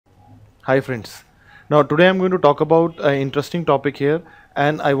Hi friends. Now today I'm going to talk about an interesting topic here,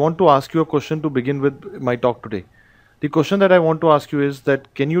 and I want to ask you a question to begin with my talk today. The question that I want to ask you is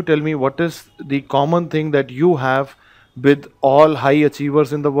that can you tell me what is the common thing that you have with all high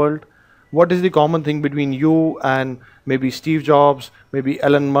achievers in the world? What is the common thing between you and maybe Steve Jobs, maybe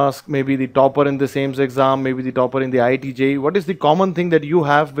Elon Musk, maybe the topper in the same exam, maybe the topper in the IIT? What is the common thing that you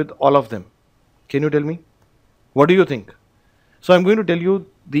have with all of them? Can you tell me? What do you think? So I'm going to tell you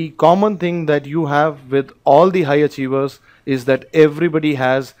the common thing that you have with all the high achievers is that everybody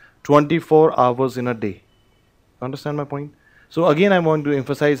has 24 hours in a day. Understand my point? So again, I want to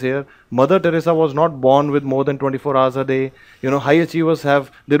emphasize here, Mother Teresa was not born with more than 24 hours a day. High achievers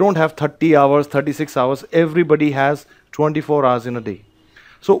they don't have 30 hours, 36 hours. Everybody has 24 hours in a day.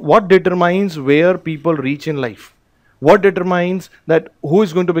 So what determines where people reach in life? What determines that who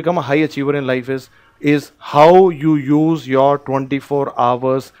is going to become a high achiever in life is how you use your 24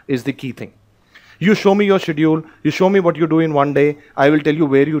 hours is the key thing. You show me your schedule, you show me what you do in one day, I will tell you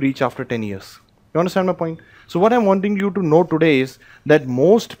where you reach after 10 years. You understand my point? So what I'm wanting you to know today is that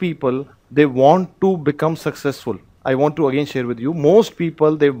most people, they want to become successful. I want to again share with you, most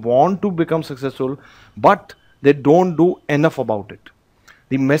people, they want to become successful, but they don't do enough about it.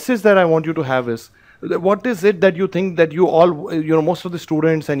 The message that I want you to have is, what is it that you think that you all, most of the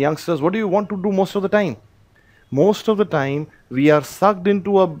students and youngsters, what do you want to do most of the time? Most of the time, we are sucked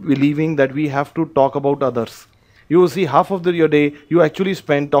into a believing that we have to talk about others. You will see half of your day, you actually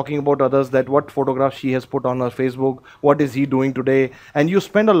spend talking about others, that what photograph she has put on her Facebook, what is he doing today, and you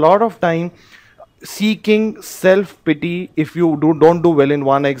spend a lot of time seeking self-pity if you don't do well in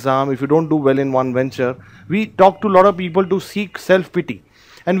one exam, if you don't do well in one venture. We talk to a lot of people to seek self-pity.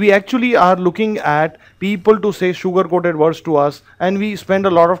 And we actually are looking at people to say sugar-coated words to us, and we spend a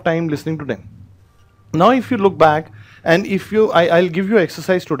lot of time listening to them. Now, if you look back, and I'll give you an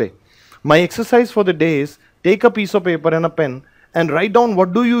exercise today. My exercise for the day is take a piece of paper and a pen and write down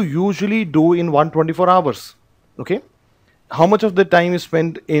what do you usually do in 124 hours. Okay? How much of the time is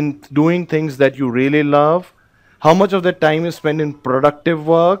spent in doing things that you really love? How much of the time is spent in productive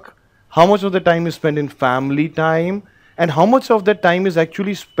work? How much of the time is spent in family time? And how much of that time is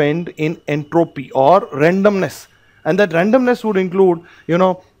actually spent in entropy or randomness? And that randomness would include,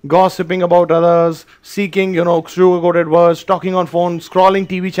 gossiping about others, seeking, sugar-coated words, talking on phone, scrolling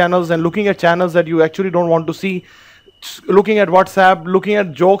TV channels and looking at channels that you actually don't want to see, looking at WhatsApp, looking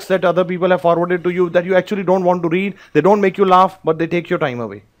at jokes that other people have forwarded to you that you actually don't want to read. They don't make you laugh, but they take your time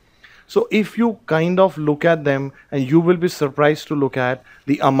away. So if you kind of look at them, and you will be surprised to look at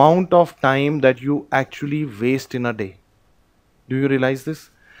the amount of time that you actually waste in a day. Do you realize this?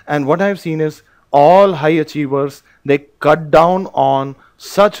 And what I've seen is all high achievers, they cut down on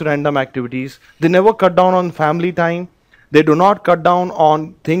such random activities. They never cut down on family time. They do not cut down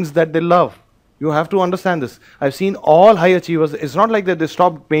on things that they love. You have to understand this. I've seen all high achievers. It's not like that they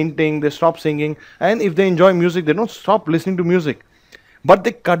stop painting, they stop singing, and if they enjoy music, they don't stop listening to music. But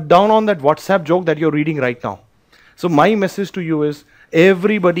they cut down on that WhatsApp joke that you're reading right now. So my message to you is,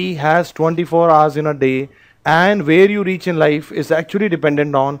 everybody has 24 hours in a day, and where you reach in life is actually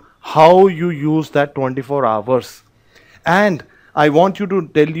dependent on how you use that 24 hours. And I want to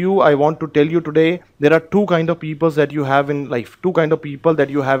tell you today, there are two kind of people that you have in life. Two kind of people that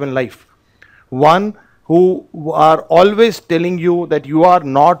you have in life. One who are always telling you that you are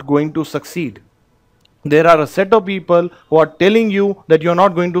not going to succeed. There are a set of people who are telling you that you're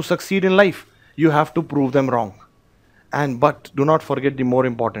not going to succeed in life. You have to prove them wrong. But do not forget the more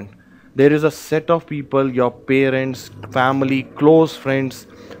important. There is a set of people, your parents, family, close friends,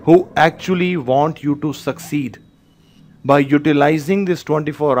 who actually want you to succeed. By utilizing this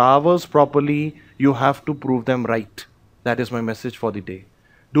 24 hours properly, you have to prove them right. That is my message for the day.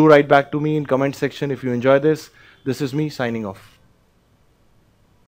 Do write back to me in comment section if you enjoy this. This is me signing off.